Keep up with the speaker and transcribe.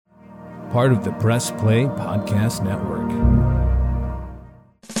part of the Press Play Podcast Network.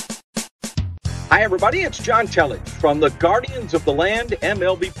 Hi, everybody. It's John Tellage from the Guardians of the Land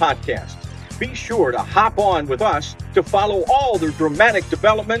MLB podcast. Be sure to hop on with us to follow all the dramatic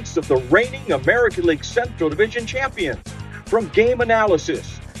developments of the reigning American League Central Division champions. From game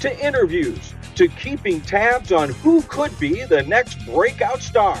analysis to interviews to keeping tabs on who could be the next breakout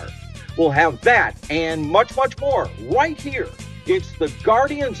star. We'll have that and much, much more right here. It's the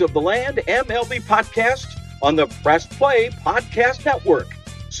Guardians of the Land MLB podcast on the Press Play Podcast Network.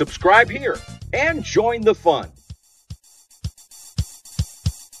 Subscribe here and join the fun.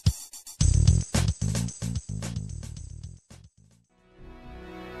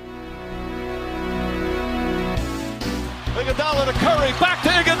 Iguodala to Curry, back to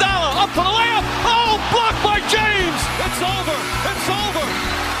Iguodala, up for the layup. Oh, blocked by James. It's over. It's over.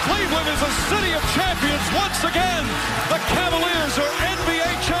 Cleveland is a city of champions once again. The Cavaliers are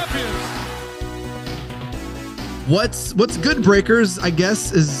NBA champions. What's good, Breakers, I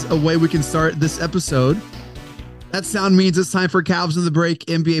guess, is a way we can start this episode. That sound means it's time for Cavs in the Break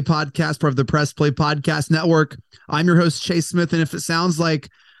NBA podcast, part of the Press Play Podcast Network. I'm your host, Chase Smith, and if it sounds like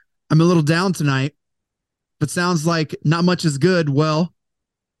I'm a little down tonight, if it sounds like not much is good, well,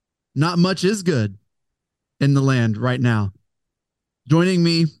 not much is good in the land right now. Joining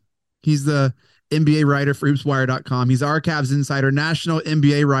me, he's the NBA writer for HoopsWire.com. He's our Cavs insider, national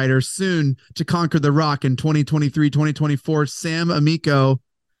NBA writer, soon to conquer the Rock in 2023-2024, Sam Amico.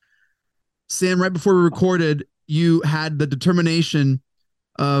 Sam, right before we recorded, you had the determination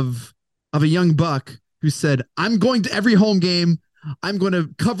of a young buck who said, I'm going to every home game. I'm going to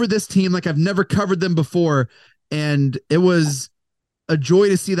cover this team like I've never covered them before. And it was a joy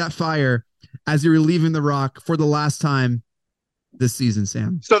to see that fire as you were leaving the Rock for the last time this season,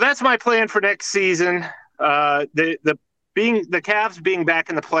 Sam. So that's my plan for next season. The Cavs being back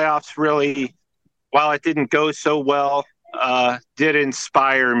in the playoffs really, while it didn't go so well, did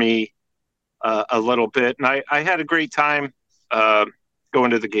inspire me a little bit. And I had a great time going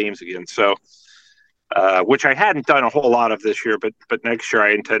to the games again. So which I hadn't done a whole lot of this year, but next year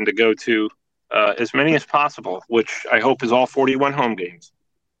I intend to go to as many as possible, which I hope is all 41 home games.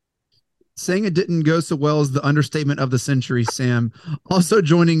 Saying it didn't go so well is the understatement of the century, Sam. Also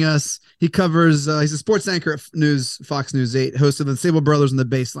joining us, he covers, he's a sports anchor at Fox News 8, host of the Sable Brothers and the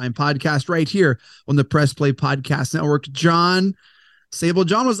Baseline podcast right here on the Press Play Podcast Network. John Sable.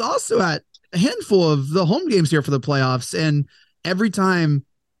 John was also at a handful of the home games here for the playoffs, and every time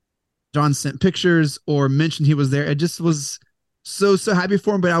John sent pictures or mentioned he was there, it just was so happy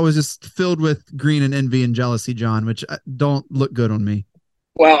for him, but I was just filled with green and envy and jealousy, John, which don't look good on me.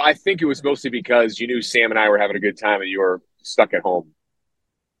 Well, I think it was mostly because you knew Sam and I were having a good time and you were stuck at home.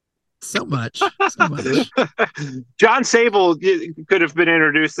 So much. John Sable could have been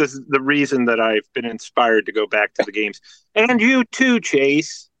introduced as the reason that I've been inspired to go back to the games. And you too,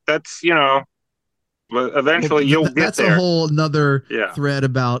 Chase. That's, eventually you'll get there. That's a whole nother thread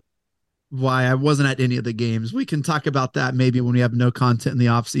about why I wasn't at any of the games. We can talk about that maybe when we have no content in the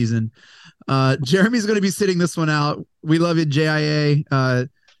off season. Jeremy's going to be sitting this one out. We love you, JIA.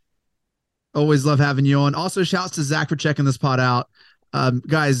 Always love having you on. Also, shouts to Zach for checking this pod out.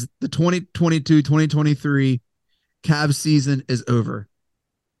 Guys, the 2022-2023 Cavs season is over.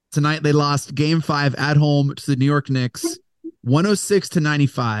 Tonight, they lost Game 5 at home to the New York Knicks,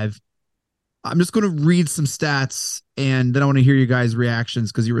 106-95. I'm just going to read some stats, and then I want to hear you guys'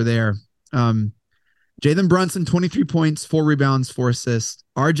 reactions because you were there. Jalen Brunson, 23 points, 4 rebounds, 4 assists.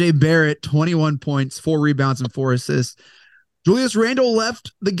 RJ Barrett, 21 points, 4 rebounds, and 4 assists. Julius Randle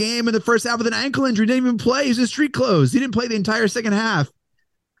left the game in the first half with an ankle injury. Didn't even play. He's in street clothes. He didn't play the entire second half.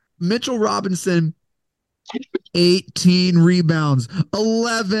 Mitchell Robinson, 18 rebounds,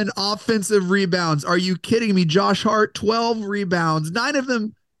 11 offensive rebounds. Are you kidding me? Josh Hart, 12 rebounds, 9 of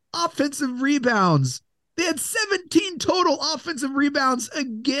them offensive rebounds. They had 17 total offensive rebounds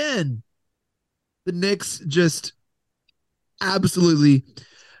again. The Knicks just absolutely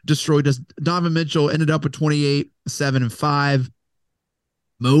destroyed us. Donovan Mitchell ended up with 28, 7, and 5.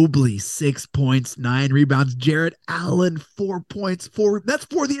 Mobley, 6 points, 9 rebounds. Jarrett Allen, 4 points, 4. That's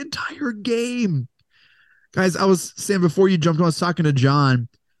for the entire game. Guys, I was saying before you jumped on, I was talking to John.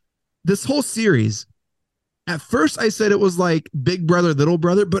 This whole series, at first I said it was like big brother, little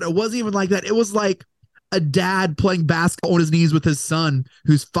brother, but it wasn't even like that. It was like a dad playing basketball on his knees with his son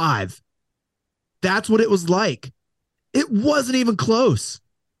who's 5. That's what it was like. It wasn't even close.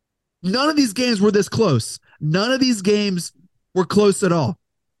 None of these games were this close. None of these games were close at all.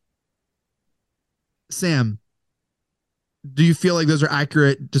 Sam, do you feel like those are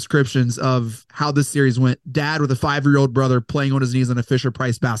accurate descriptions of how this series went? Dad with a 5-year-old brother playing on his knees on a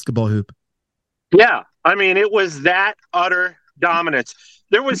Fisher-Price basketball hoop. Yeah, I mean, it was that utter dominance.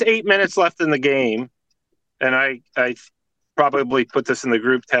 There was 8 minutes left in the game, and I probably put this in the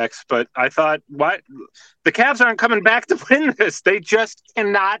group text, but I thought, what? The Cavs aren't coming back to win this. They just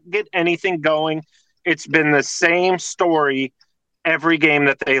cannot get anything going. It's been the same story every game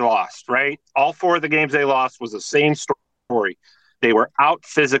that they lost, right? All four of the games they lost was the same story. They were out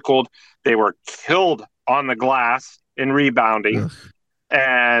physicaled. They were killed on the glass in rebounding. Ugh.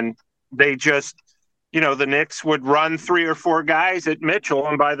 And they just, the Knicks would run 3 or 4 guys at Mitchell.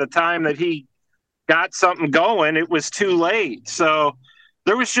 And by the time that he got something going, it was too late. So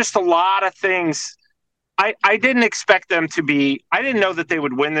there was just a lot of things. I didn't expect them to be – I didn't know that they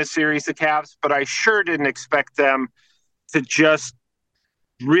would win this series, the Cavs, but I sure didn't expect them to just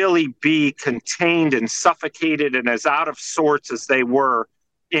really be contained and suffocated and as out of sorts as they were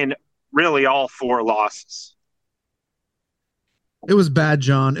in really all 4 losses. It was bad,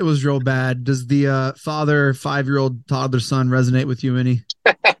 John. It was real bad. Does the father, 5-year-old toddler son resonate with you any?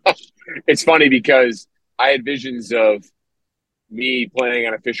 It's funny because I had visions of me playing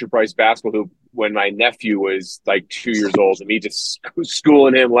on a Fisher-Price basketball hoop when my nephew was like 2 years old, and me just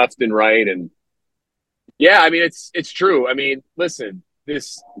schooling him left and right. And yeah, I mean, it's true. I mean, listen,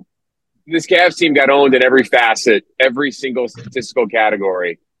 this Cavs team got owned in every facet, every single statistical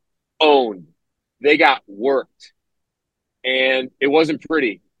category. Owned. They got worked. And it wasn't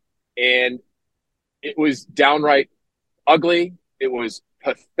pretty. And it was downright ugly. It was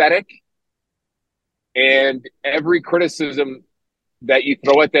pathetic. And every criticism that you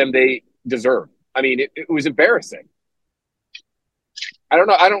throw at them, they deserve. I mean, it was embarrassing. I don't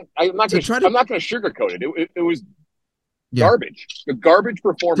know. I'm not going to sugarcoat it. It was garbage. The garbage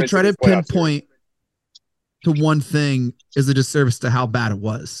performance. To try to pinpoint to one thing is a disservice to how bad it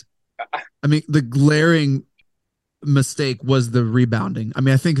was. I mean, the glaring mistake was the rebounding. I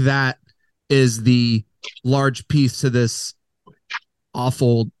mean, I think that is the large piece to this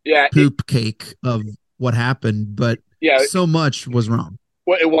awful poop cake of what happened, but so much was wrong.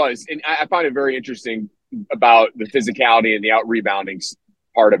 Well, it was. And I find it very interesting about the physicality and the out rebounding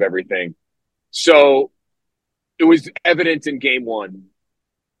part of everything. So it was evident in game 1,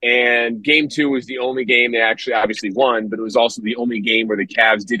 and game 2 was the only game they actually obviously won, but it was also the only game where the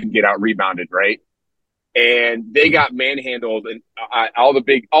Cavs didn't get out rebounded, right? And they got manhandled, and all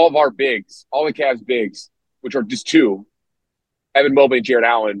of our bigs, all the Cavs bigs, which are just 2, Evan Mobley and Jared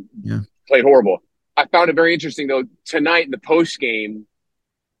Allen, played horrible. I found it very interesting, though, tonight in the post game,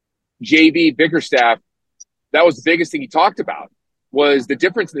 JB Bickerstaff, that was the biggest thing he talked about, was the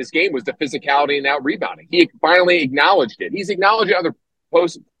difference in this game was the physicality and out rebounding. He finally acknowledged it. He's acknowledged other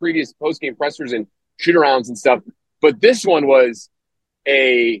previous post game pressers and shoot arounds and stuff, but this one was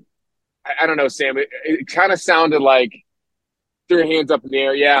I don't know, Sam. It kind of sounded like threw your hands up in the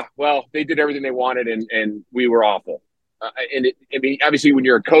air. Yeah, well, they did everything they wanted, and we were awful. I mean, obviously, when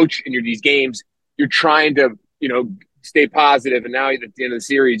you're a coach and you're these games, you're trying to, stay positive. And now at the end of the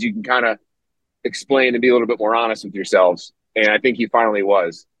series, you can kind of explain and be a little bit more honest with yourselves. And I think he finally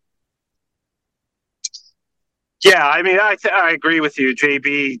was. Yeah, I mean, I agree with you.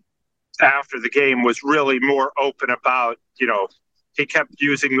 JB, after the game, was really more open about, he kept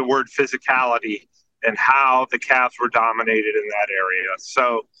using the word physicality and how the Cavs were dominated in that area.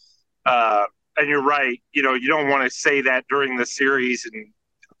 So, and you're right, you don't want to say that during the series and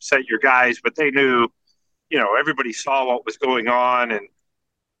upset your guys, but they knew, everybody saw what was going on. And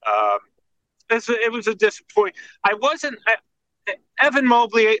it was a disappointment. Evan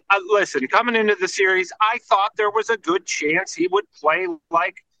Mobley, listen, coming into the series, I thought there was a good chance he would play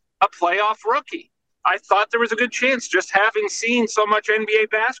like a playoff rookie. I thought there was a good chance, just having seen so much NBA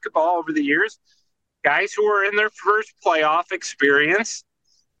basketball over the years. Guys who were in their first playoff experience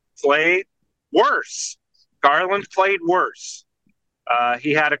played worse. Garland played worse.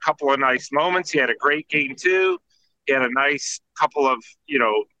 He had a couple of nice moments. He had a great game 2. He had a nice couple of,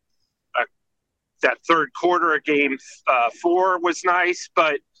 that third quarter of game 4 was nice.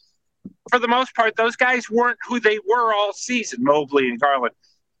 But for the most part, those guys weren't who they were all season, Mobley and Garland.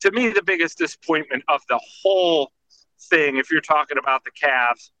 To me, the biggest disappointment of the whole thing, if you're talking about the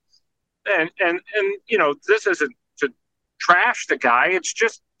Cavs, and this isn't to trash the guy, it's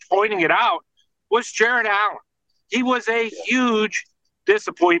just pointing it out, was Jared Allen. He was a huge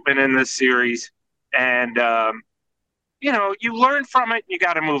disappointment in this series, and you learn from it. And you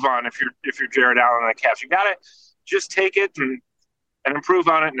got to move on if you're Jared Allen and the Cavs. You got to just take it and improve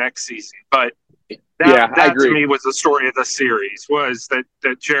on it next season. But that to me was the story of the series, was that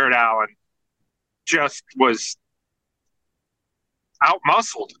Jared Allen just was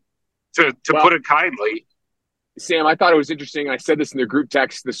out-muscled, to put it kindly. Sam, I thought it was interesting. I said this in the group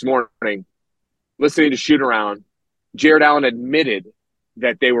text this morning. listening to Shoot Around, Jared Allen admitted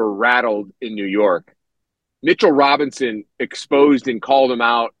that they were rattled in New York. Mitchell Robinson exposed and called him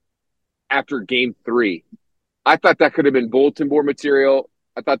out after game 3. I thought that could have been bulletin board material.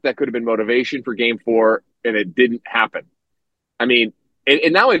 I thought that could have been motivation for game 4, and it didn't happen. I mean,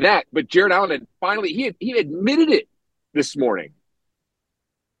 and not only that, but Jared Allen had finally, he admitted it this morning.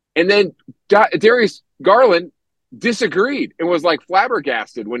 And then Darius Garland disagreed and was like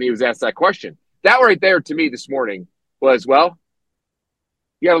flabbergasted when he was asked that question. That right there to me this morning was, well,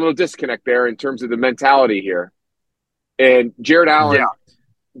 you got a little disconnect there in terms of the mentality here. And Jared Allen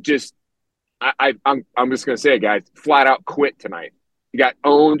just, I'm just going to say it, guys, flat out quit tonight. He got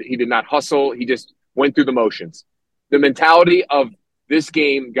owned. He did not hustle. He just went through the motions. The mentality of this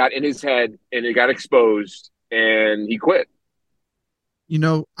game got in his head and it got exposed and he quit. You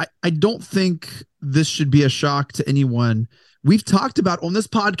know, I don't think this should be a shock to anyone. We've talked about on this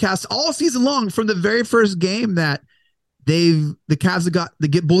podcast all season long from the very first game that the Cavs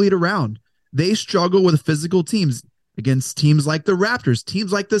get bullied around. They struggle with physical teams against teams like the Raptors,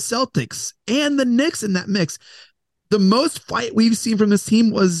 teams like the Celtics, and the Knicks in that mix. The most fight we've seen from this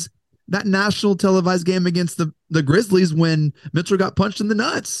team was that national televised game against the Grizzlies when Mitchell got punched in the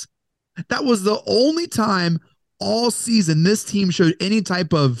nuts. That was the only time all season this team showed any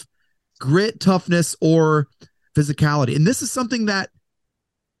type of grit, toughness, or physicality. And this is something that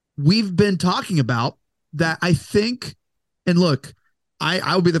we've been talking about that I think, and look,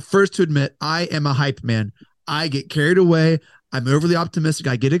 I'll be the first to admit I am a hype man. I get carried away. I'm overly optimistic.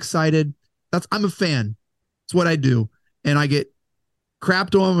 I get excited. I'm a fan. It's what I do. And I get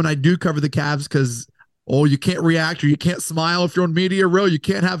crapped on when I do cover the Cavs because, you can't react or you can't smile if you're on media row. You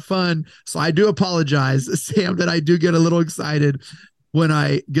can't have fun. So I do apologize, Sam, that I do get a little excited when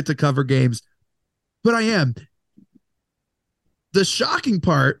I get to cover games. But I am. The shocking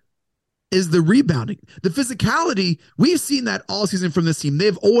part is the rebounding. The physicality, we've seen that all season from this team.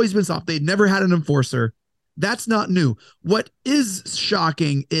 They've always been soft. They've never had an enforcer. That's not new. What is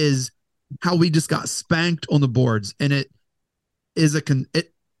shocking is how we just got spanked on the boards. And it is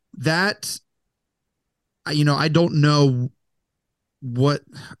I don't know what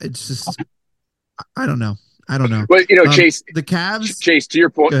it's just. I don't know. But Chase, the Cavs. Chase, to your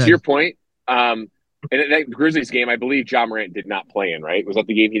point. And that Grizzlies game, I believe Ja Morant did not play in. Right? Was that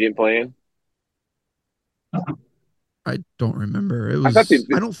the game he didn't play in? I don't remember. It was.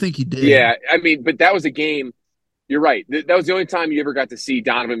 I don't think he did. Yeah, I mean, but that was a game. You're right. That was the only time you ever got to see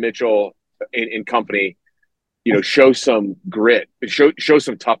Donovan Mitchell and company, show some grit, show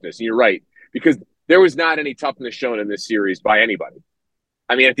some toughness. And you're right, because there was not any toughness shown in this series by anybody.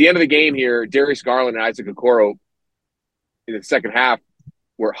 I mean, at the end of the game here, Darius Garland and Isaac Okoro in the second half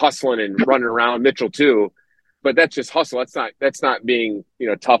were hustling and running around, Mitchell too, but that's just hustle. That's not being,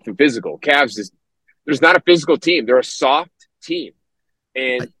 tough and physical. Cavs there's not a physical team. They're a soft team.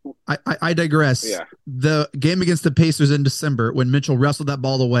 And I digress. Yeah. The game against the Pacers in December, when Mitchell wrestled that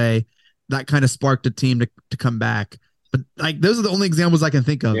ball away, that kind of sparked a team to come back. But those are the only examples I can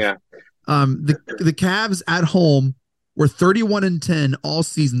think of. Yeah. The Cavs at home were 31-10 all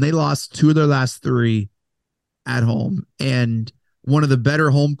season. They lost 2 of their last 3 at home, and one of the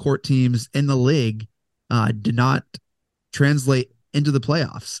better home court teams in the league did not translate into the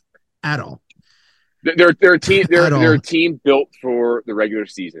playoffs at all. They're a team. They're a team built for the regular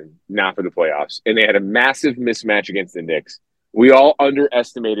season, not for the playoffs. And they had a massive mismatch against the Knicks. We all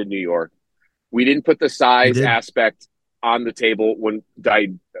underestimated New York. We didn't put the size aspect on the table when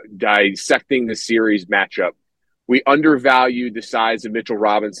dissecting the series matchup. We undervalued the size of Mitchell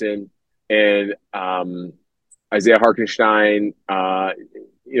Robinson and Isaiah Hartenstein.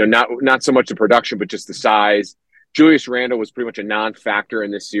 Not so much the production, but just the size. Julius Randle was pretty much a non-factor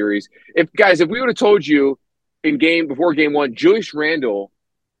in this series. If we would have told you before game 1, Julius Randle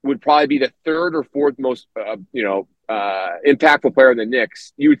would probably be the 3rd or 4th most, impactful player in the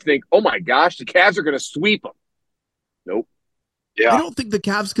Knicks, you would think, oh my gosh, the Cavs are going to sweep them. Nope. Yeah. I don't think the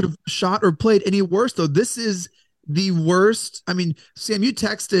Cavs could have shot or played any worse, though. This is the worst. I mean, Sam, you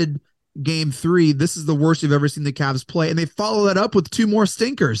texted game 3. This is the worst you've ever seen the Cavs play. And they follow that up with 2 more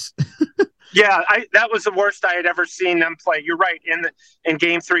stinkers. Yeah, that was the worst I had ever seen them play. You're right. In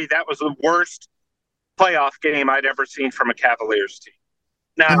game 3, that was the worst playoff game I'd ever seen from a Cavaliers team.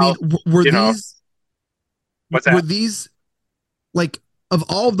 Now, I mean, were these like, of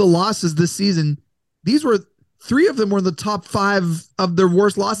all of the losses this season, these were 3 of them were in the top 5 of their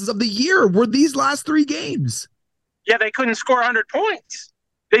worst losses of the year. Were these last 3 games? Yeah, they couldn't score 100 points.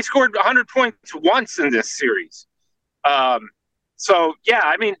 They scored 100 points once in this series. So yeah,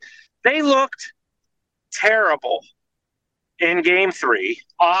 I mean, they looked terrible in game 3,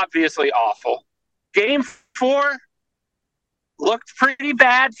 obviously awful. Game 4 looked pretty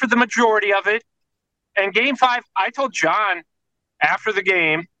bad for the majority of it. And Game 5, I told John after the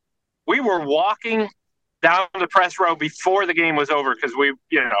game, we were walking down the press row before the game was over because we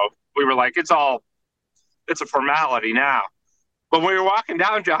were like, it's a formality now. But when we were walking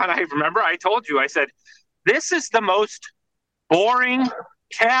down, John, I remember I told you, I said, this is the most boring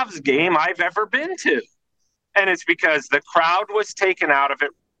Cavs game I've ever been to. And it's because the crowd was taken out of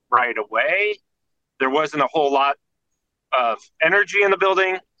it right away. There wasn't a whole lot of energy in the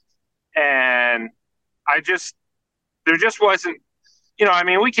building. And there just wasn't,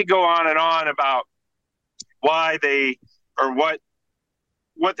 we could go on and on about why they, or what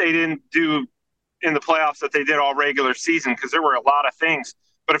they didn't do in the playoffs that they did all regular season, because there were a lot of things.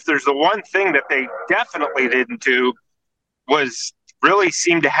 But if there's the one thing that they definitely didn't do was really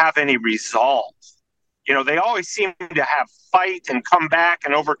seem to have any resolve. They always seem to have fight and come back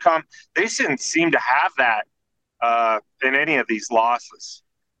and overcome. They didn't seem to have that in any of these losses.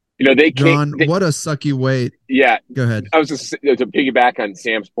 John, what a sucky way. Yeah. Go ahead. I was just to piggyback on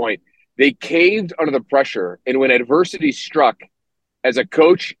Sam's point. They caved under the pressure, and when adversity struck, as a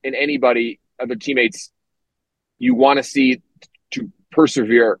coach and anybody, other teammates, you want to see to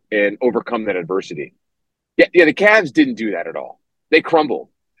persevere and overcome that adversity. Yeah, the Cavs didn't do that at all. They crumbled.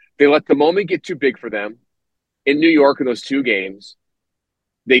 They let the moment get too big for them. In New York in those 2 games,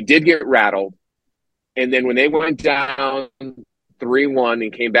 they did get rattled. And then when they went down 3-1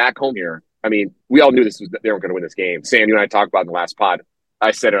 and came back home here, I mean, we all knew they weren't going to win this game. Sam, you and I talked about in the last pod.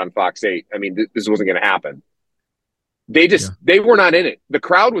 I said it on Fox 8. I mean, this wasn't going to happen. They were not in it. The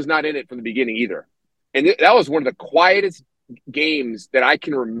crowd was not in it from the beginning either. And that was one of the quietest games that I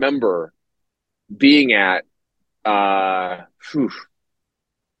can remember being at. I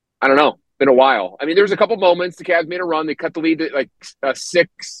don't know, been a while. I mean, there was a couple moments the Cavs made a run. They cut the lead to like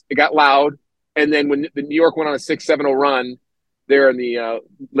 6. It got loud. And then when the New York went on a 6-7-0 run there in the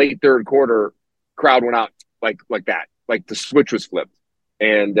late third quarter, crowd went out like that. Like the switch was flipped.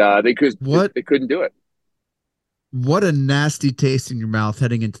 And they couldn't do it. What a nasty taste in your mouth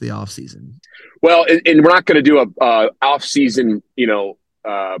heading into the offseason. Well, and we're not going to do a off-season,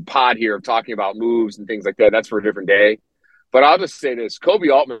 pod here of talking about moves and things like that. That's for a different day. But I'll just say this. Kobe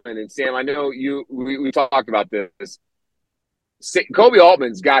Altman and Sam, I know we talked about this. Kobe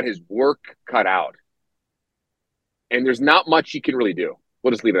Altman's got his work cut out. And there's not much he can really do.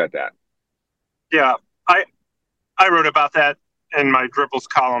 We'll just leave it at that. Yeah, I wrote about that in my dribbles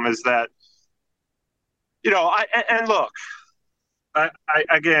column, is that, look, I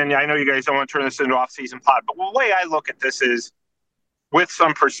know you guys don't want to turn this into off-season pod, but the way I look at this is, with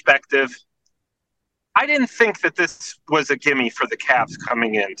some perspective, I didn't think that this was a gimme for the Cavs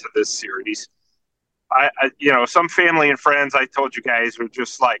coming into this series. Some family and friends, I told you guys, were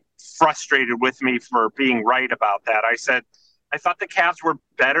just like frustrated with me for being right about that. I said, I thought the Cavs were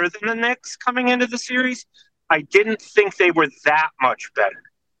better than the Knicks coming into the series. I didn't think they were that much better.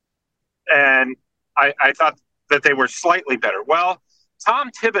 And I thought that they were slightly better. Well,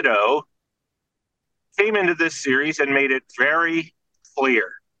 Tom Thibodeau came into this series and made it very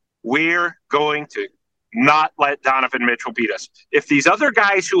clear. We're going to not let Donovan Mitchell beat us. If these other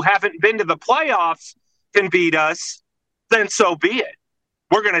guys who haven't been to the playoffs can beat us, then so be it.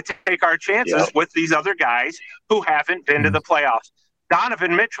 We're going to take our chances with these other guys who haven't been to the playoffs.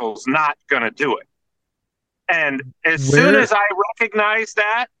 Donovan Mitchell's not going to do it. And as soon as I recognized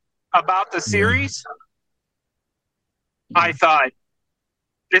that about the series, I thought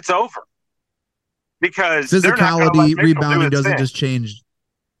it's over. Because physicality rebounding doesn't just change.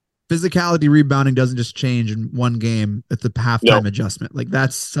 Physicality rebounding doesn't just change in one game at the halftime adjustment. Like,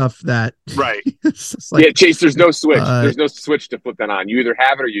 that's stuff that right. Chase, there's no switch. There's no switch to flip that on. You either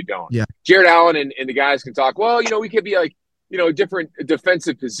have it or you don't. Yeah. Jared Allen and the guys can talk, well, we could be like, different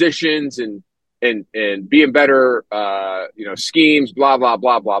defensive positions and being better, schemes, blah, blah,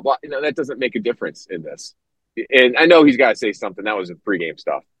 blah, blah, blah. That doesn't make a difference in this. And I know he's got to say something. That was a pregame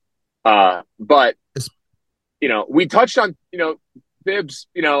stuff. But, we touched on, Bibbs,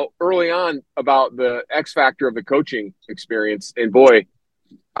 early on about the X factor of the coaching experience. And boy,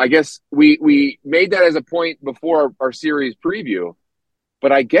 I guess we made that as a point before our series preview,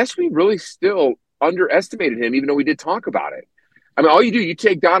 but I guess we really still underestimated him, even though we did talk about it. I mean, all you do, you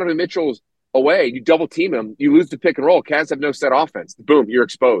take Donovan Mitchell's away, you double team him, you lose the pick and roll. Cavs have no set offense. Boom, you're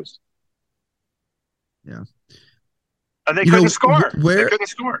exposed. Yeah. And they couldn't score. They couldn't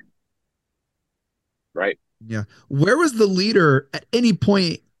score. Right. Yeah. Where was the leader at any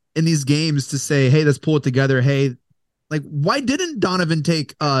point in these games to say, hey, let's pull it together? Hey, like, why didn't Donovan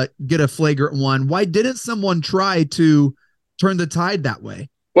get a flagrant one? Why didn't someone try to turn the tide that way?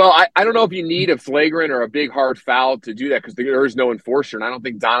 Well, I don't know if you need a flagrant or a big hard foul to do that because there is no enforcer, and I don't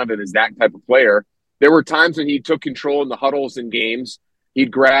think Donovan is that type of player. There were times when he took control in the huddles in games.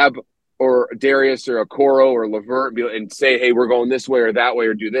 He'd grab or Darius or Okoro or Levert and say, "Hey, we're going this way or that way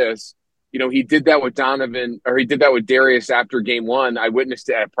or do this." He did that with Donovan, or he did that with Darius after game one. I witnessed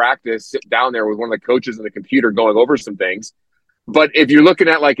it at practice, sit down there with one of the coaches on the computer going over some things. But if you're looking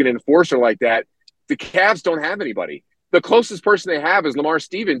at like an enforcer like that, the Cavs don't have anybody. The closest person they have is Lamar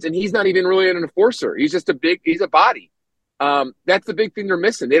Stevens, and he's not even really an enforcer. He's just he's a body. That's the big thing they're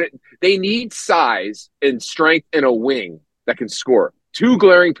missing. They need size and strength and a wing that can score. Two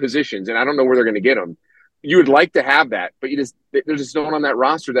glaring positions, and I don't know where they're going to get them. You would like to have that, but there's just no one on that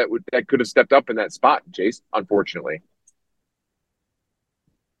roster that could have stepped up in that spot, Chase, unfortunately.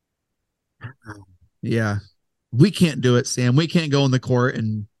 Yeah. We can't do it, Sam. We can't go in the court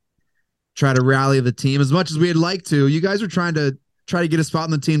and try to rally the team as much as we'd like to. You guys are trying to get a spot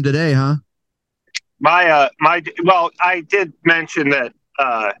on the team today, huh? Well, I did mention that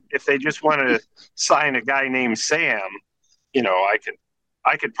if they just want to sign a guy named Sam,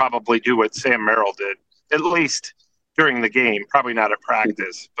 I could probably do what Sam Merrill did, at least during the game. Probably not at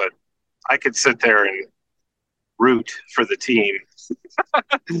practice, but I could sit there and root for the team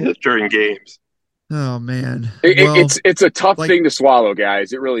during games. Oh man, it's a tough thing to swallow,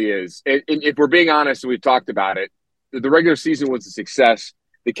 guys. It really is. And if we're being honest, we've talked about it. The regular season was a success.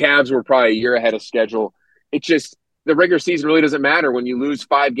 The Cavs were probably a year ahead of schedule. It's just the regular season really doesn't matter when you lose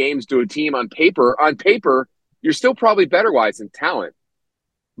 5 games to a team on paper. On paper, you're still probably better wise in talent,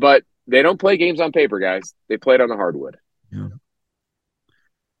 but they don't play games on paper, guys. They play it on the hardwood. Yeah.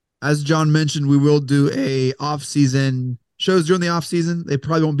 As John mentioned, we will do a off-season shows during the off season. They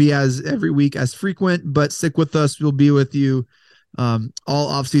probably won't be as every week as frequent, but stick with us. We'll be with you all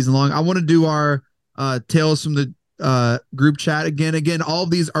off season long. I want to do our tales from the group chat again. All of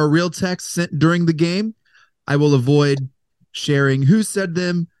these are real texts sent during the game. I will avoid sharing who said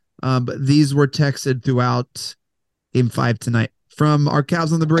them, but these were texted throughout Game 5 tonight from our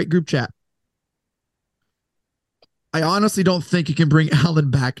Cavs on the Break group chat. I honestly don't think you can bring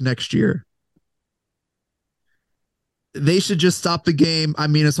Allen back next year. They should just stop the game. I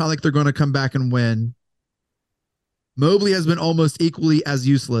mean, it's not like they're going to come back and win. Mobley has been almost equally as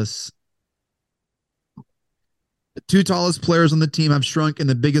useless. The 2 tallest players on the team have shrunk in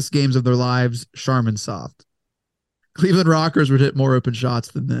the biggest games of their lives. Charmin soft. Cleveland Rockers would hit more open shots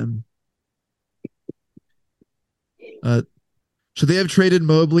than them. Should they have traded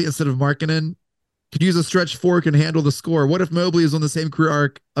Mobley instead of Markkanen? Could use a stretch 4 can handle the score. What if Mobley is on the same career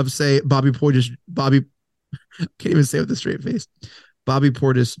arc of, say, Bobby can't even say it with a straight face. Bobby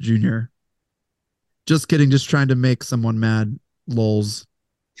Portis Jr. Just kidding. Just trying to make someone mad. Lols.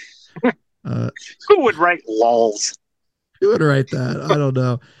 Who would write lols? Who would write that? I don't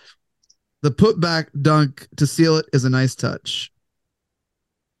know. The putback dunk to seal it is a nice touch.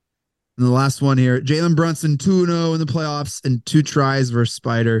 And the last one here. Jalen Brunson 2-0 in the playoffs and 2 tries versus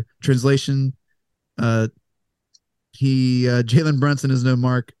Spider. Translation. Jalen Brunson is no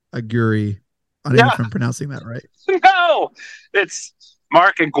Mark Aguirre. I don't know if I'm pronouncing that right. No, it's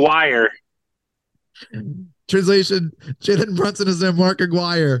Mark Aguirre. Translation: Jalen Brunson is no Mark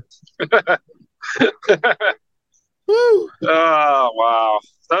Aguirre. Woo! Oh wow,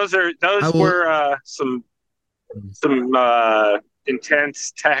 those were some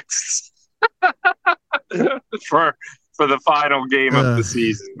intense texts for the final game of the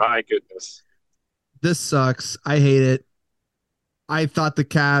season. My goodness, this sucks. I hate it. I thought the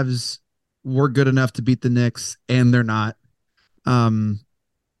Cavs were good enough to beat the Knicks, and they're not. And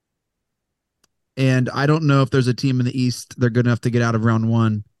I don't know if there's a team in the East they're good enough to get out of round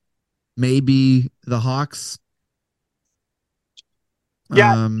 1. Maybe the Hawks.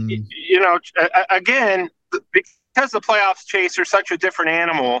 Yeah, again, because the playoffs, Chase, are such a different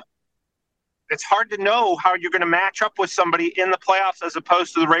animal, it's hard to know how you're going to match up with somebody in the playoffs as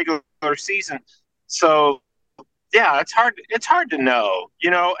opposed to the regular season. So, yeah, it's hard to know,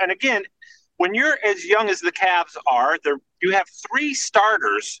 and again, when you're as young as the Cavs are, you have 3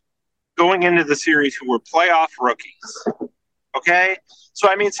 starters going into the series who were playoff rookies. Okay? So,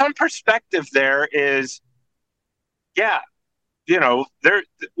 I mean, some perspective there is, we had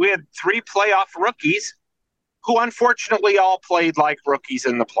 3 playoff rookies who unfortunately all played like rookies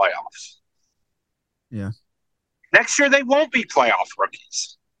in the playoffs. Yeah. Next year, they won't be playoff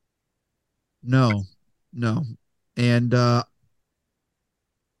rookies. No. And,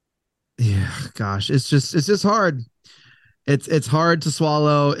 yeah, gosh, it's just hard. It's hard to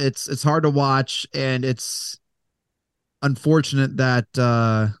swallow. It's hard to watch, and it's unfortunate that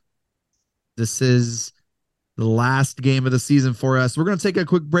this is the last game of the season for us. We're going to take a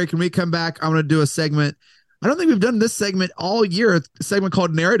quick break. When we come back, I'm going to do a segment. I don't think we've done this segment all year, a segment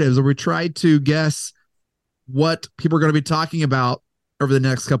called Narratives, where we try to guess what people are going to be talking about over the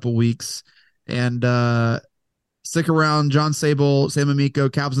next couple weeks. And stick around. John Sable, Sam Amico,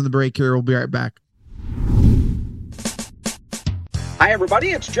 Cavs on the break here. We'll be right back. Hi,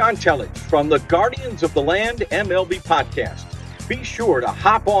 everybody. It's John Tellage from the Guardians of the Land MLB podcast. Be sure to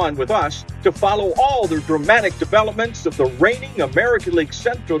hop on with us to follow all the dramatic developments of the reigning American League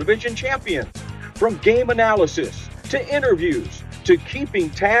Central Division champions. From game analysis to interviews to keeping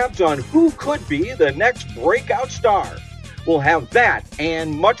tabs on who could be the next breakout star. We'll have that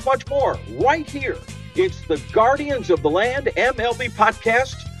and much, much more right here. It's the Guardians of the Land MLB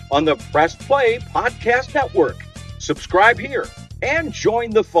podcast on the Press Play Podcast Network. Subscribe here and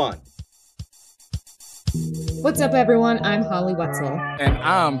join the fun. What's up, everyone? I'm Holly Wetzel. And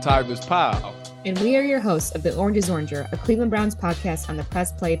I'm Tyrus Powell. And we are your hosts of The Orange is Oranger, a Cleveland Browns podcast on the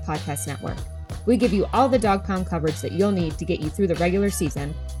Press Play Podcast Network. We give you all the dog pound coverage that you'll need to get you through the regular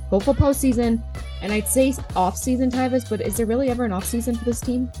season, hopeful postseason, and I'd say off-season, Tyrus, but is there really ever an off-season for this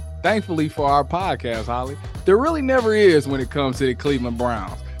team? Thankfully for our podcast, Holly, there really never is when it comes to the Cleveland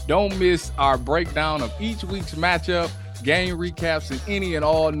Browns. Don't miss our breakdown of each week's matchup, game recaps, and any and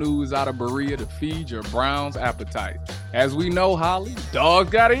all news out of Berea to feed your Browns appetite. As we know, Holly,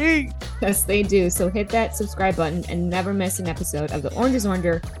 dogs gotta eat. Yes, they do. So hit that subscribe button and never miss an episode of the Orange is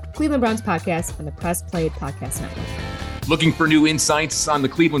Oranger, Cleveland Browns podcast on the Press Play Podcast Network. Looking for new insights on the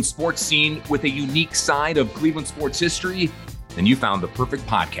Cleveland sports scene with a unique side of Cleveland sports history? Then you found the perfect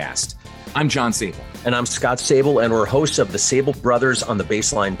podcast. I'm John Sable. And I'm Scott Sable, and we're hosts of the Sable Brothers on the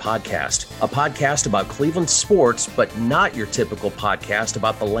Baseline podcast, a podcast about Cleveland sports, but not your typical podcast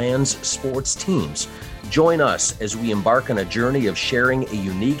about the land's sports teams. Join us as we embark on a journey of sharing a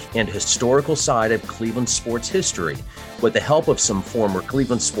unique and historical side of Cleveland sports history with the help of some former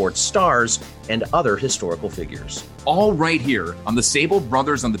Cleveland sports stars and other historical figures. All right here on the Sable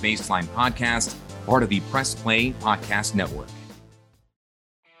Brothers on the Baseline podcast, part of the Press Play Podcast Network.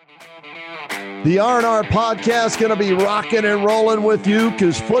 The R&R podcast going to be rocking and rolling with you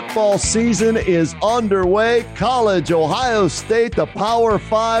because football season is underway. College, Ohio State, the Power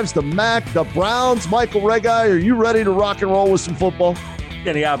Fives, the MAC, the Browns. Michael Regai, are you ready to rock and roll with some football?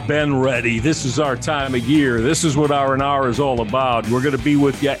 Kenny, I've been ready. This is our time of year. This is what R&R is all about. We're going to be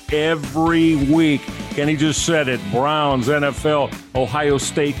with you every week. Kenny just said it. Browns, NFL, Ohio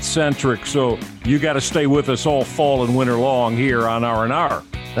State centric. So you got to stay with us all fall and winter long here on R&R.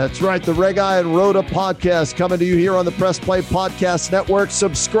 That's right. The Regai and Rhoda podcast coming to you here on the Press Play Podcast Network.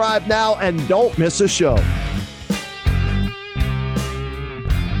 Subscribe now and don't miss a show.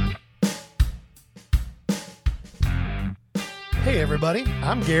 Hey everybody,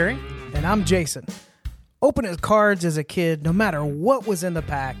 I'm Gary. And I'm Jason. Opening cards as a kid, no matter what was in the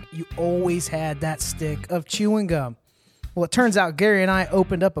pack, you always had that stick of chewing gum. Well, it turns out Gary and I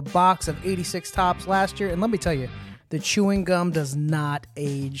opened up a box of 86 Tops last year, and let me tell you, the chewing gum does not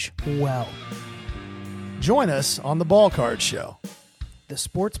age well. Join us on the Ball Card Show, the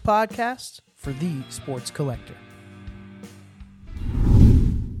sports podcast for the sports collector.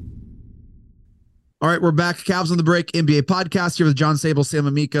 All right, we're back. Cavs on the break, NBA podcast here with John Sable, Sam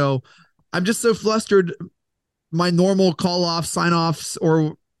Amico. I'm just so flustered. My normal call-offs, sign-offs,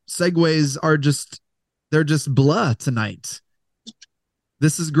 or segues are they're just blah tonight.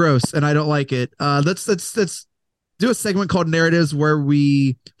 This is gross, and I don't like it. Let's do a segment called Narratives where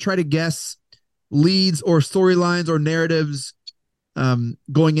we try to guess leads or storylines or narratives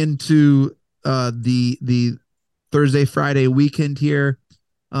going into the Thursday, Friday weekend here.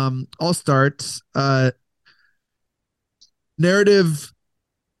 I'll start. Narrative: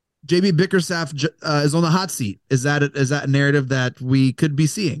 JB Bickerstaff is on the hot seat. Is that a narrative that we could be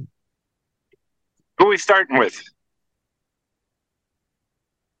seeing? Who are we starting with?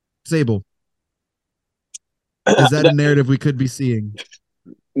 Sable. Is that a narrative we could be seeing?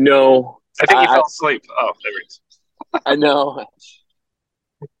 No. I think he fell asleep. Oh, there he is. I know.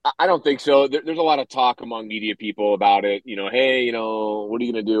 I don't think so. There's a lot of talk among media people about it. Hey, what are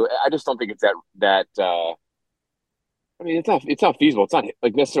you going to do? I just don't think it's that. I mean, it's not feasible. It's not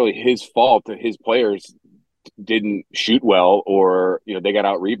like necessarily his fault that his players didn't shoot well or they got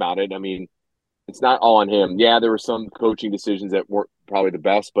out rebounded. I mean, it's not all on him. Yeah, there were some coaching decisions that weren't probably the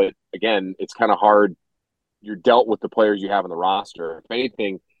best, but again, it's kind of hard. You're dealt with the players you have on the roster. If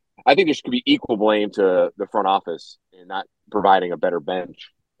anything, I think there should be equal blame to the front office in not providing a better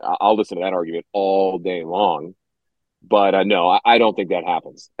bench. I'll listen to that argument all day long, but no, I don't think that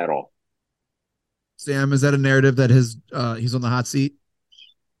happens at all. Sam, is that a narrative that he's on the hot seat?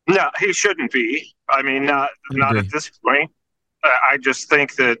 No, he shouldn't be. I mean, not at this point. I just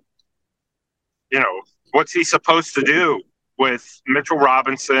think that, what's he supposed to do with Mitchell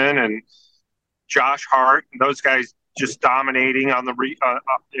Robinson and Josh Hart, and those guys just dominating on the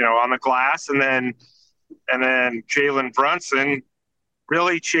on the glass, and then Jalen Brunson.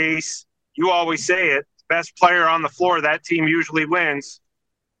 Really, Chase, you always say it. Best player on the floor, that team usually wins.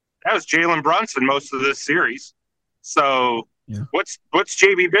 That was Jalen Brunson most of this series. So what's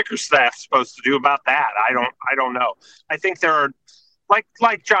JB Bickerstaff supposed to do about that? I don't know. I think there are,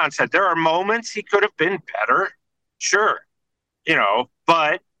 like John said, there are moments he could have been better. Sure.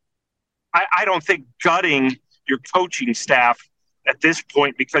 But I don't think gutting your coaching staff at this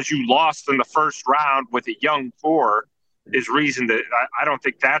point because you lost in the first round with a young core is reason that I don't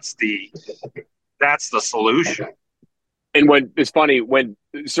think that's the solution. And when it's funny when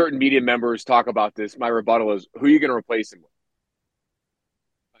certain media members talk about this, my rebuttal is, who are you going to replace him with?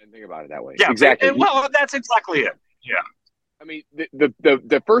 I didn't think about it that way. Yeah, exactly. Well, that's exactly it. Yeah. I mean,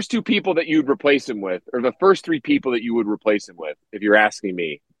 the first two people that you'd replace him with, or the first three people that you would replace him with, if you're asking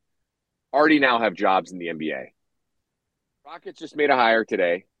me, already now have jobs in the NBA. Rockets just made a hire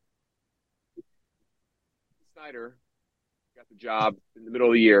today. Snyder got the job in the middle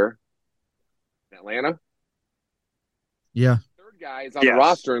of the year in Atlanta. Yeah. Third guy is on the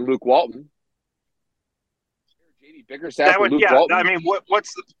roster, and Luke Walton. JD Bickerstaff and Luke Walton. I mean,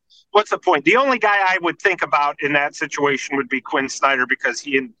 what's the point? The only guy I would think about in that situation would be Quinn Snyder because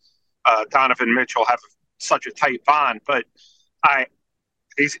he and Donovan Mitchell have such a tight bond. But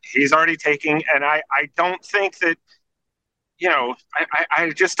he's already taking, and I don't think that,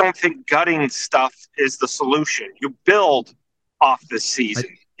 I just don't think gutting stuff is the solution. You build off this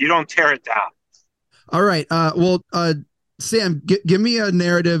season. You don't tear it down. All right. Sam, give me a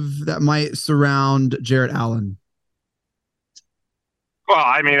narrative that might surround Jarrett Allen. Well,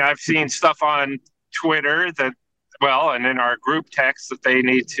 I mean, I've seen stuff on Twitter that, and in our group text that they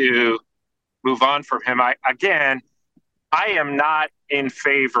need to move on from him. I am not in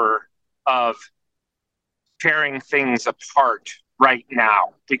favor of tearing things apart right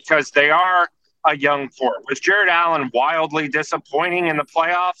now because they are a young core. Was Jarrett Allen wildly disappointing in the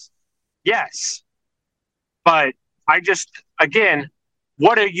playoffs? Yes. But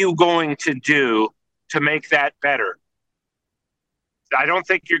what are you going to do to make that better? I don't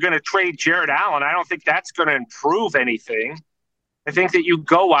think you're going to trade Jarrett Allen. I don't think that's going to improve anything. I think that you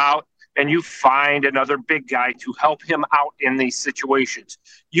go out and you find another big guy to help him out in these situations.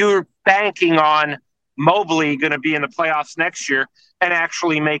 You're banking on Mobley going to be in the playoffs next year and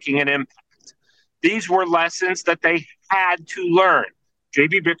actually making an impact. These were lessons that they had to learn.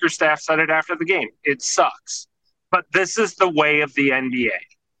 JB Bickerstaff said it after the game. It sucks. But this is the way of the NBA.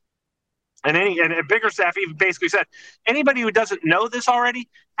 And Bickerstaff even basically said, anybody who doesn't know this already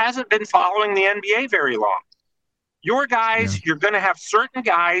hasn't been following the NBA very long. Your guys, you're going to have certain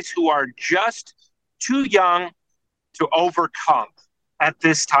guys who are just too young to overcome at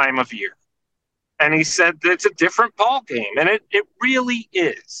this time of year. And he said it's a different ball game, and it really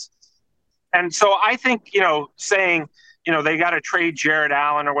is. And so I think, saying, they got to trade Jarrett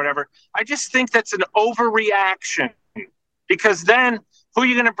Allen or whatever, I just think that's an overreaction because then who are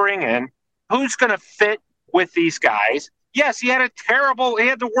you going to bring in? Who's going to fit with these guys? Yes, he had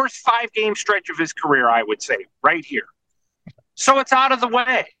the worst 5-game stretch of his career, I would say, right here. So it's out of the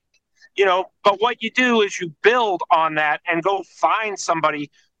way, but what you do is you build on that and go find somebody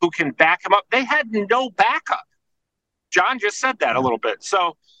who can back him up. They had no backup. John just said that a little bit.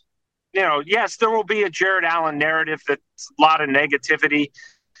 So, yes, there will be a Jarrett Allen narrative that's a lot of negativity,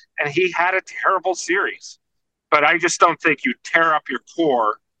 and he had a terrible series. But I just don't think you tear up your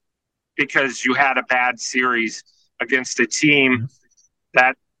core because you had a bad series against a team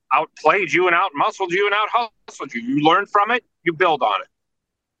that outplayed you and outmuscled you and out-hustled you. You learn from it, you build on it.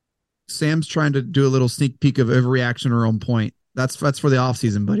 Sam's trying to do a little sneak peek of overreaction or on point. That's for the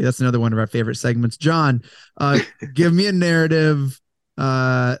offseason, buddy. That's another one of our favorite segments. John, give me a narrative.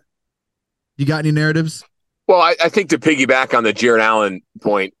 You got any narratives? Well, I think to piggyback on the Jarrett Allen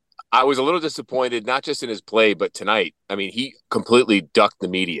point, I was a little disappointed, not just in his play, but tonight. I mean, he completely ducked the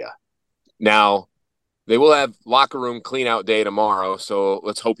media. Now, they will have locker room clean out day tomorrow, so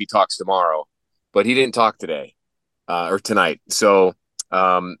let's hope he talks tomorrow. But he didn't talk today or tonight. So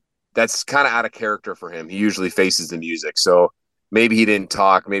that's kind of out of character for him. He usually faces the music. So maybe he didn't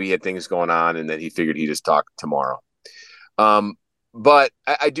talk. Maybe he had things going on, and then he figured he'd just talk tomorrow. But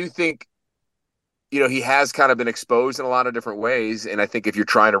I do think, he has kind of been exposed in a lot of different ways. And I think if you're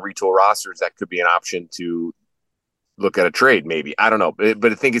trying to retool rosters, that could be an option to look at a trade, maybe. I don't know.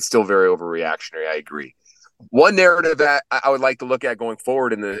 But I think it's still very overreactionary. I agree. One narrative that I would like to look at going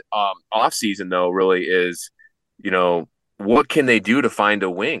forward in the off season, though, really is, what can they do to find a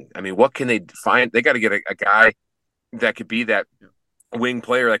wing? I mean, what can they find? They got to get a guy that could be that wing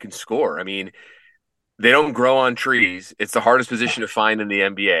player that can score. I mean, they don't grow on trees. It's the hardest position to find in the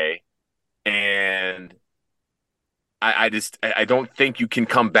NBA. And I don't think you can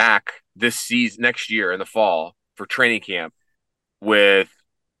come back this season, next year in the fall for training camp with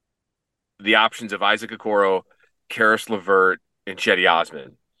the options of Isaac Okoro, Karis LeVert, and Chetty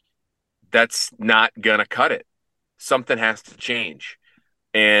Osman. That's not going to cut it. Something has to change.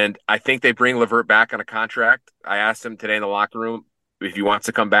 And I think they bring LeVert back on a contract. I asked him today in the locker room if he wants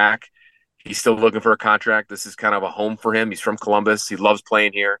to come back. He's still looking for a contract. This is kind of a home for him. He's from Columbus. He loves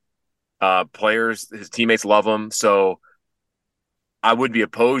playing here. Players, his teammates love him. So I would be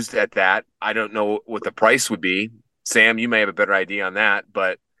opposed at that. I don't know what the price would be. Sam, you may have a better idea on that,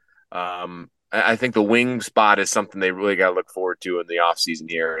 but I think the wing spot is something they really got to look forward to in the offseason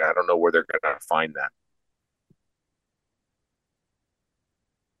here. And I don't know where they're going to find that.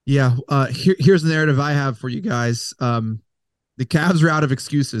 Yeah. Here's the narrative I have for you guys. The Cavs are out of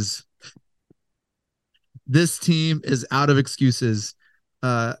excuses. This team is out of excuses.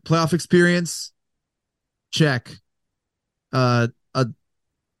 Playoff experience, check.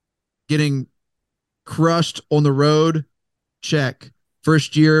 Getting crushed on the road, check.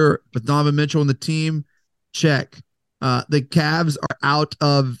 First year with Donovan Mitchell on the team, check. The Cavs are out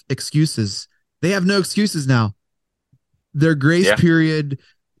of excuses. They have no excuses now. Their grace period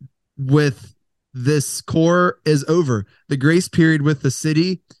with this core is over. The grace period with the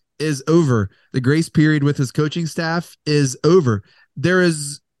city is over. The grace period with his coaching staff is over. There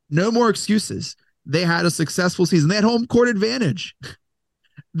is no more excuses. They had a successful season. They had home court advantage.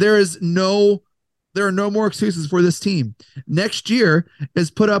 There are no more excuses for this team. Next year is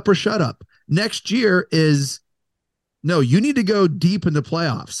put up or shut up. Next year is, no, you need to go deep in the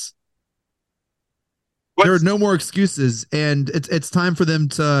playoffs. There are no more excuses, and it's time for them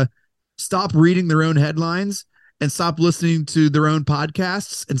to stop reading their own headlines and stop listening to their own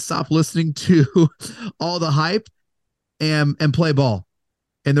podcasts and stop listening to all the hype and play ball.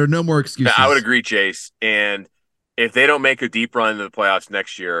 And there are no more excuses. I would agree, Chase. And if they don't make a deep run into the playoffs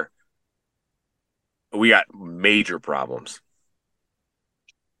next year, we got major problems.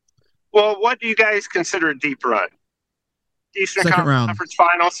 Well, what do you guys consider a deep run? Eastern Conference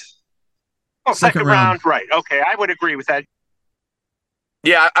Finals? Oh, second round. Right. Okay, I would agree with that.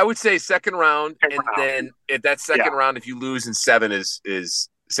 Yeah, I would say second round. Then if that second round, if you lose in 7 is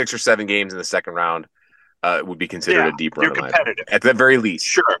 6 or 7 games in the second round, would be considered a deep run. You're competitive. At the very least.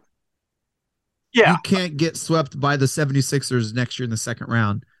 Sure. Yeah. You can't get swept by the 76ers next year in the second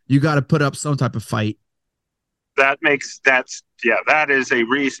round. You got to put up some type of fight. That is a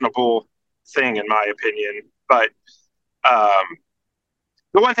reasonable thing in my opinion. But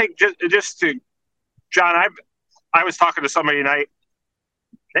the one thing, just to John, I was talking to somebody tonight.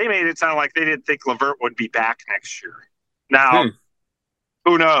 They made it sound like they didn't think LeVert would be back next year. Now,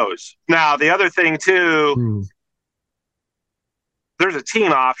 who knows? Now, the other thing too, there's a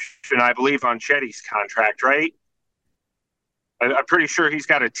team option, I believe, on Chetty's contract, right? I'm pretty sure he's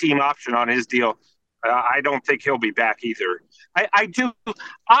got a team option on his deal. I don't think he'll be back either.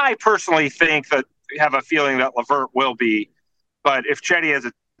 I personally think that have a feeling that LeVert will be, but if Chetty has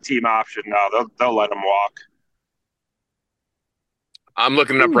a team option, no, they'll let him walk. I'm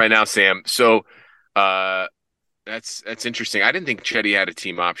looking it up right now, Sam. So that's interesting. I didn't think Chetty had a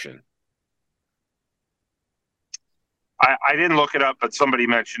team option. I didn't look it up, but somebody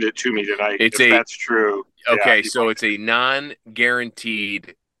mentioned it to me tonight. That's true. Okay, so it's a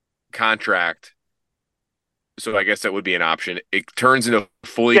non-guaranteed contract. So I guess that would be an option. It turns into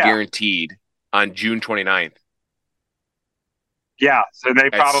fully guaranteed on June 29th. Yeah, so they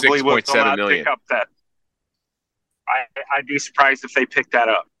probably will not pick up that. I'd be surprised if they pick that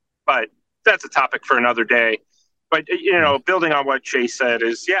up. But that's a topic for another day. But, building on what Chase said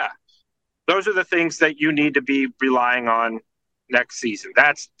is, those are the things that you need to be relying on next season.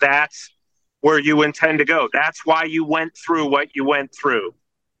 That's where you intend to go. That's why you went through what you went through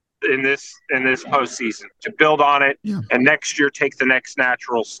in this postseason, to build on it and next year take the next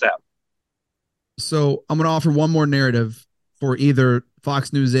natural step. So I'm going to offer one more narrative for either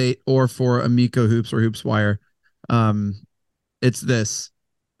Fox News 8 or for Amico Hoops or Hoops Wire. It's this.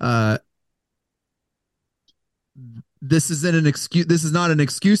 This isn't an excuse. This is not an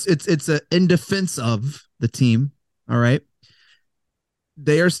excuse. It's in defense of the team. All right.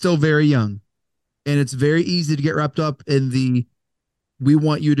 They are still very young, and it's very easy to get wrapped up in we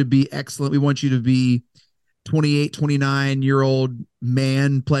want you to be excellent. We want you to be 28, 29-year-old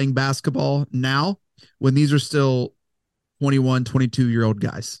man playing basketball now. when these are still 21, 22-year-old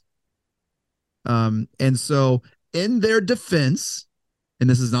guys. And so in their defense, and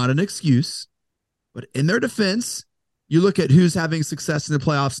this is not an excuse, but in their defense, you look at who's having success in the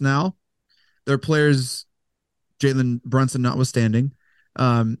playoffs now. They're players, Jalen Brunson notwithstanding,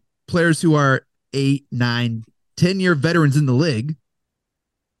 players who are 8, 9, 10-year veterans in the league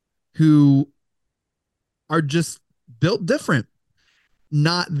who are just built different,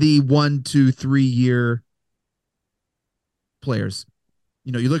 not the 1, 2, 3-year players.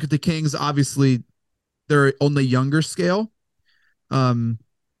 You know, you look at the Kings, obviously they're on the younger scale.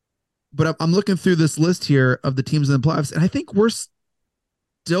 But I'm looking through this list here of the teams in the playoffs, and I think we're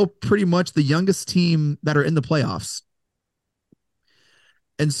still pretty much the youngest team that are in the playoffs.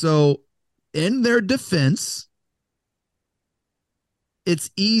 And so in their defense, it's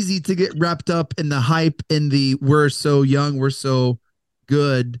easy to get wrapped up in the hype, in the we're so young, we're so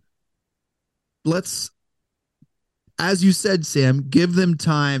good. Let's, as you said, Sam, give them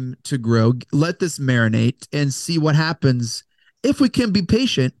time to grow. Let this marinate and see what happens if we can be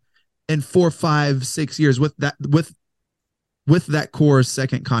patient in 4, 5, 6 years with that core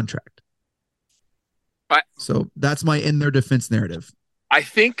second contract. So that's my in their defense narrative. I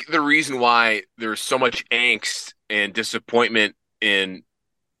think the reason why there's so much angst and disappointment and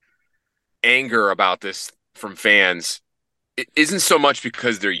anger about this from fans, it isn't so much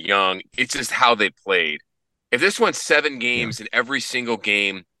because they're young. It's just how they played. If this went 7 games and every single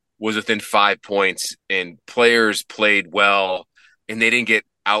game was within 5 points and players played well and they didn't get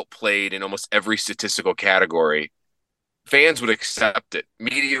outplayed in almost every statistical category, fans would accept it.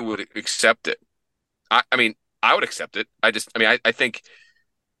 Media would accept it. I mean, I would accept it. I think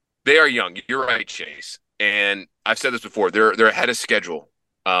they are young. You're right, Chase. And I've said this before. They're ahead of schedule.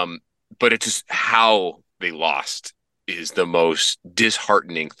 But it's just how they lost is the most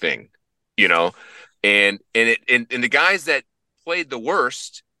disheartening thing, you know? And the guys that played the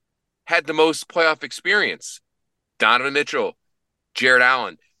worst had the most playoff experience. Donovan Mitchell, Jared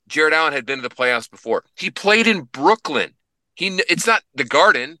Allen. Jared Allen had been to the playoffs before. He played in Brooklyn. It's not the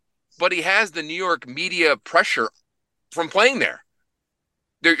Garden, but he has the New York media pressure from playing there.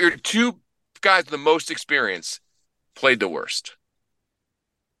 Your 2 guys with the most experience played the worst.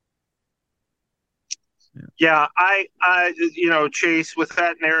 Yeah, I Chase, with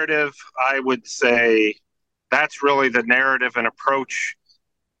that narrative, I would say that's really the narrative and approach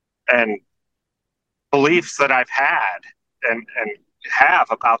and beliefs that I've had and have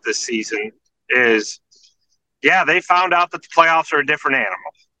about this season is, they found out that the playoffs are a different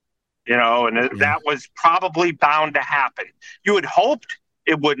animal, and that was probably bound to happen. You had hoped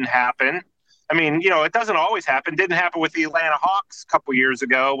it wouldn't happen. I mean, it doesn't always happen. It didn't happen with the Atlanta Hawks a couple years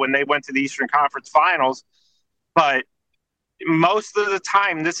ago when they went to the Eastern Conference Finals. But most of the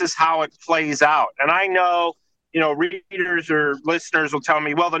time, this is how it plays out. And I know, readers or listeners will tell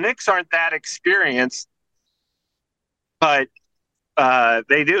me, well, the Knicks aren't that experienced. But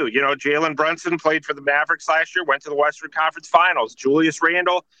they do. Jalen Brunson played for the Mavericks last year, went to the Western Conference Finals. Julius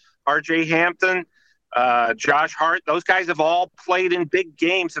Randle, R.J. Hampton, Josh Hart, those guys have all played in big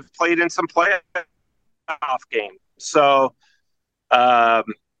games, have played in some playoff games. So, the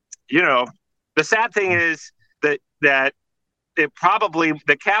sad thing is that the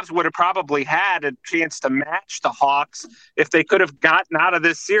Cavs would have probably had a chance to match the Hawks if they could have gotten out of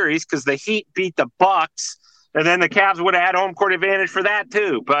this series, because the Heat beat the Bucks, and then the Cavs would have had home court advantage for that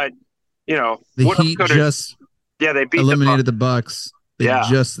too. But the Heat just they beat eliminated the Bucks. They're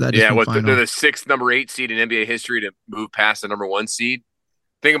the 6th number 8 seed in NBA history to move past the number 1 seed.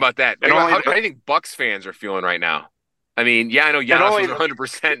 Think about that. How do you think Bucks fans are feeling right now? I mean, I know Giannis was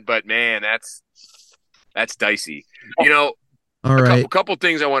 100%, but man, that's dicey. A couple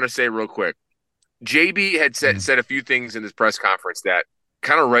things I want to say real quick. JB had said a few things in this press conference that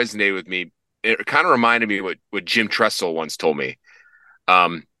kind of resonated with me. It kind of reminded me of what Jim Tressel once told me.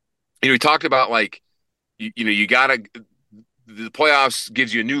 He talked about you gotta. The playoffs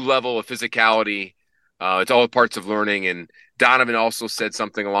gives you a new level of physicality. It's all parts of learning. And Donovan also said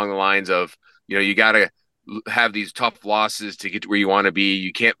something along the lines of, you got to have these tough losses to get to where you want to be.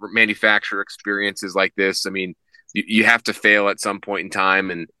 You can't manufacture experiences like this. I mean, you have to fail at some point in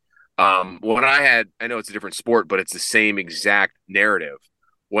time. And when I know it's a different sport, but it's the same exact narrative.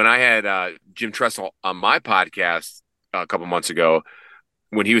 When I had Jim Tressel on my podcast a couple months ago,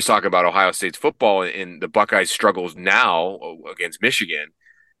 when he was talking about Ohio State's football and the Buckeyes' struggles now against Michigan,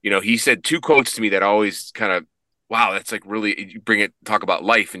 he said 2 quotes to me that always kind of, wow, that's really, you talk about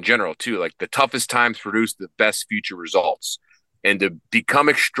life in general too. Like, the toughest times produce the best future results. And to become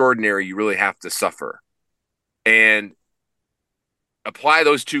extraordinary, you really have to suffer. And apply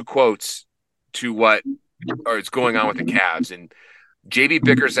those 2 quotes to what or is going on with the Cavs. And JB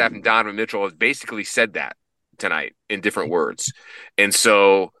Bickerstaff and Donovan Mitchell have basically said that tonight in different words. And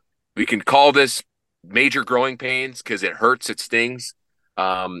so we can call this major growing pains because it hurts, it stings.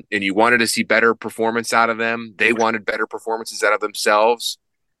 And you wanted to see better performance out of them. They wanted better performances out of themselves.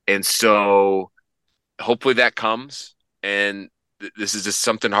 And so hopefully that comes. And this is just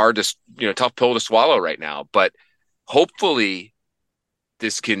something hard to, tough pill to swallow right now. But hopefully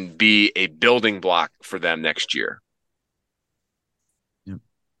this can be a building block for them next year.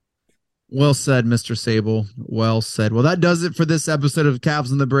 Well said, Mr. Sable. Well said. Well, that does it for this episode of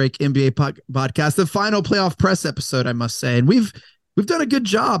Cavs on the Break NBA podcast, the final playoff press episode, I must say. And we've done a good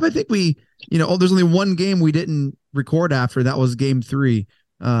job. I think there's only one game we didn't record after. That was game 3.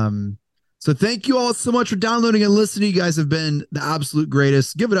 So thank you all so much for downloading and listening. You guys have been the absolute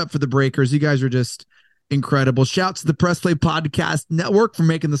greatest. Give it up for the Breakers. You guys are just incredible. Shout to the Press Play Podcast Network for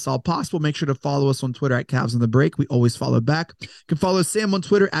making this all possible. Make sure to follow us on Twitter at Cavs on the Break. We always follow back. You can follow Sam on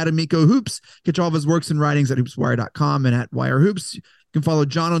Twitter at Amico Hoops. Catch all of his works and writings at hoopswire.com and at Wire Hoops. You can follow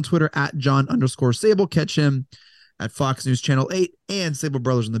John on Twitter at John_Sable. Catch him at Fox News Channel 8 and Sable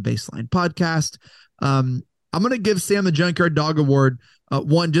Brothers on the Baseline Podcast. I'm going to give Sam the Junkyard Dog Award,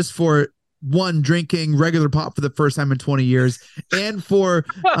 one just for drinking regular pop for the first time in 20 years and for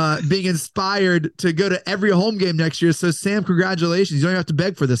being inspired to go to every home game next year. So Sam, congratulations. You don't have to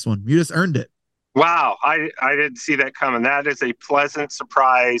beg for this one. You just earned it. Wow. I didn't see that coming. That is a pleasant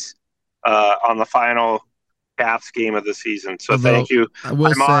surprise on the final Cavs game of the season. So thank you.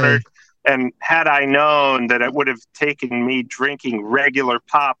 I'm honored. And had I known that it would have taken me drinking regular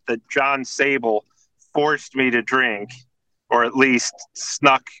pop that John Sable forced me to drink, or at least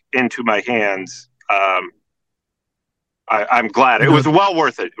snuck into my hands, I'm glad. It was well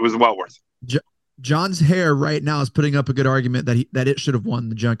worth it. It was well worth it. John's hair right now is putting up a good argument that it should have won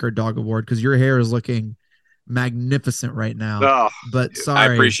the Junkyard Dog Award because your hair is looking magnificent right now. Oh, but sorry,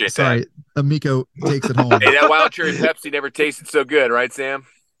 I appreciate that. Amico takes it home. Hey, that wild cherry Pepsi never tasted so good, right, Sam?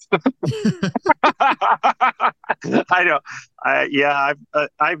 I know. I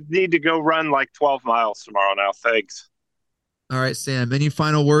need to go run like 12 miles tomorrow now. Thanks. All right, Sam. Any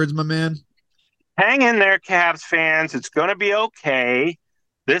final words, my man? Hang in there, Cavs fans. It's going to be okay.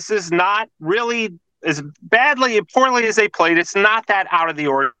 This is not really as poorly as they played. It's not that out of the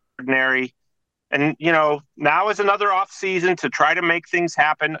ordinary. And, now is another off season to try to make things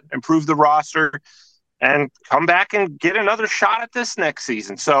happen, improve the roster, and come back and get another shot at this next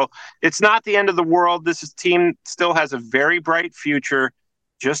season. So it's not the end of the world. This team still has a very bright future.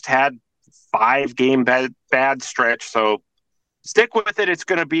 Just had 5-game bad stretch. So stick with it. It's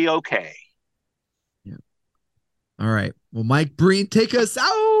going to be okay. Yeah. All right. Well, Mike Breen, take us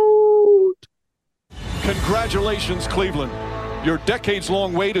out. Congratulations, Cleveland. Your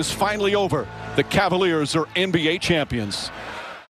decades-long wait is finally over. The Cavaliers are NBA champions.